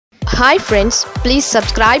Hi friends, please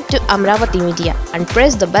subscribe to Amaravathi Media and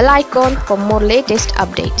press the bell icon for more latest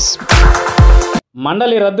updates.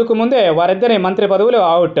 మండలి రద్దుకు ముందే వారిద్దరి మంత్రి పదవులు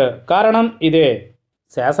out. కారణం ఇదే.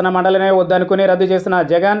 శాసన మండలినే వద్దనుకుని రద్దు చేసిన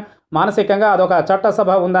జగన్ మానసికంగా అదొక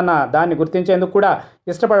చట్టసభ ఉందన్న దాన్ని గుర్తించేందుకు కూడా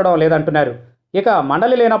ఇష్టపడడం లేదంటున్నారు. ఇక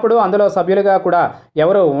మండలి లేనప్పుడు అందులో సభ్యులుగా కూడా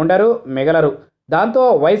ఎవరు ఉండరు, మిగలరు. దాంతో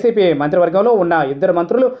వైసీపీ మంత్రివర్గంలో ఉన్న ఇద్దరు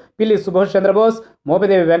మంత్రులు పిల్లి సుభాష్ చంద్రబోస్,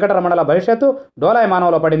 మోపిదేవి వెంకటరమణల భవిష్యత్తు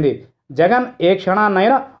డోలాయమానంలో పడింది. జగన్ ఏ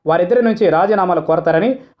క్షణాన్నైనా వారిద్దరి నుంచి రాజీనామాలు కోరతారని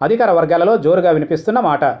అధికార వర్గాలలో జోరుగా వినిపిస్తున్న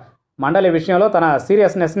మాట. మండలి విషయంలో తన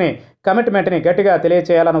సీరియస్నెస్ని, కమిట్మెంట్ని గట్టిగా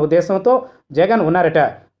తెలియచేయాలన్న ఉద్దేశంతో జగన్ ఉన్నారట.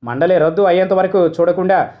 మండలి రద్దు అయ్యేంత వరకు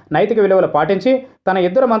చూడకుండా నైతిక విలువలు పాటించి తన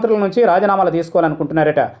ఇద్దరు మంత్రుల నుంచి రాజీనామాలు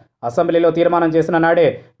తీసుకోవాలనుకుంటున్నారట. అసెంబ్లీలో తీర్మానం చేసిన నాడే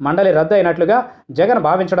మండలి రద్దు అయినట్లుగా జగన్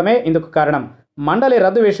భావించడమే ఇందుకు కారణం. మండలి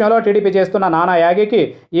రద్దు విషయంలో టీడీపీ చేస్తున్న నానా యాగికి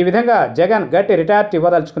ఈ విధంగా జగన్ గట్టి రిటార్ట్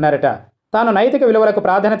ఇవ్వదలుచుకున్నారట. తాను నైతిక విలువలకు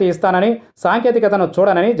ప్రాధాన్యత ఇస్తానని, సాంకేతికతను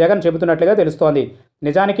చూడనని జగన్ చెబుతున్నట్లుగా తెలుస్తోంది.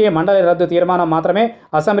 నిజానికి మండలి రద్దు తీర్మానం మాత్రమే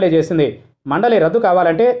అసెంబ్లీ చేసింది. మండలి రద్దు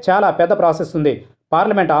కావాలంటే చాలా పెద్ద ప్రాసెస్ ఉంది.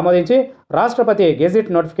 పార్లమెంట్ ఆమోదించి రాష్ట్రపతి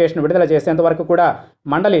గెజిట్ నోటిఫికేషన్ విడుదల చేసేంత వరకు కూడా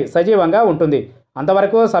మండలి సజీవంగా ఉంటుంది.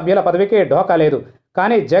 అంతవరకు సభ్యుల పదవికి ఢోకా లేదు.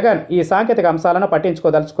 కానీ జగన్ ఈ సాంకేతిక అంశాలను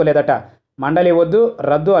పట్టించుకోదలుచుకోలేదట. మండలి వద్దు,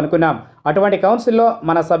 రద్దు అనుకున్నాం. అటువంటి కౌన్సిల్లో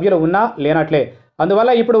మన సభ్యులు ఉన్నా లేనట్లే.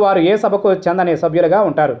 అందువల్ల ఇప్పుడు వారు ఏ సభకు చెందని సభ్యులుగా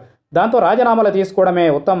ఉంటారు. దాంతో రాజీనామాలు తీసుకోవడమే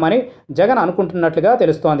ఉత్తమమని జగన్ అనుకుంటున్నట్లుగా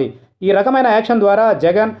తెలుస్తోంది. ఈ రకమైన యాక్షన్ ద్వారా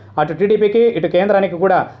జగన్ అటు టీడీపీకి, ఇటు కేంద్రానికి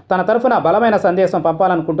కూడా తన తరఫున బలమైన సందేశం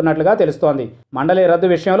పంపాలనుకుంటున్నట్లుగా తెలుస్తోంది. మండలి రద్దు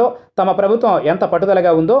విషయంలో తమ ప్రభుత్వం ఎంత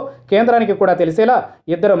పట్టుదలగా ఉందో కేంద్రానికి కూడా తెలిసేలా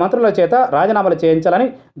ఇద్దరు మంత్రుల చేత రాజీనామాలు చేయించాలని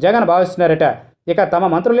జగన్ భావిస్తున్నారట. ఇక తమ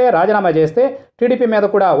మంత్రులే రాజీనామా చేస్తే టీడీపీ మీద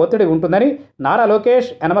కూడా ఒత్తిడి ఉంటుందని, నారా లోకేష్,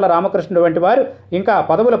 యనమల రామకృష్ణుడు వంటి వారు ఇంకా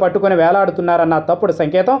పదవులు పట్టుకుని వేలాడుతున్నారన్న తప్పుడు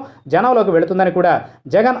సంకేతం జనంలోకి వెళుతుందని కూడా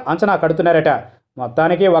జగన్ అంచనా కడుతున్నారట.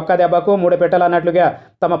 మొత్తానికి ఒక్క దెబ్బకు మూడు పెట్టాలన్నట్లుగా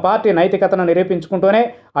తమ పార్టీ నైతికతను నిరూపించుకుంటూనే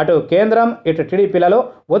అటు కేంద్రం, ఇటు టీడీపీలలో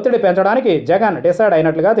ఒత్తిడి పెంచడానికి జగన్ డిసైడ్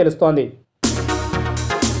అయినట్లుగా తెలుస్తోంది.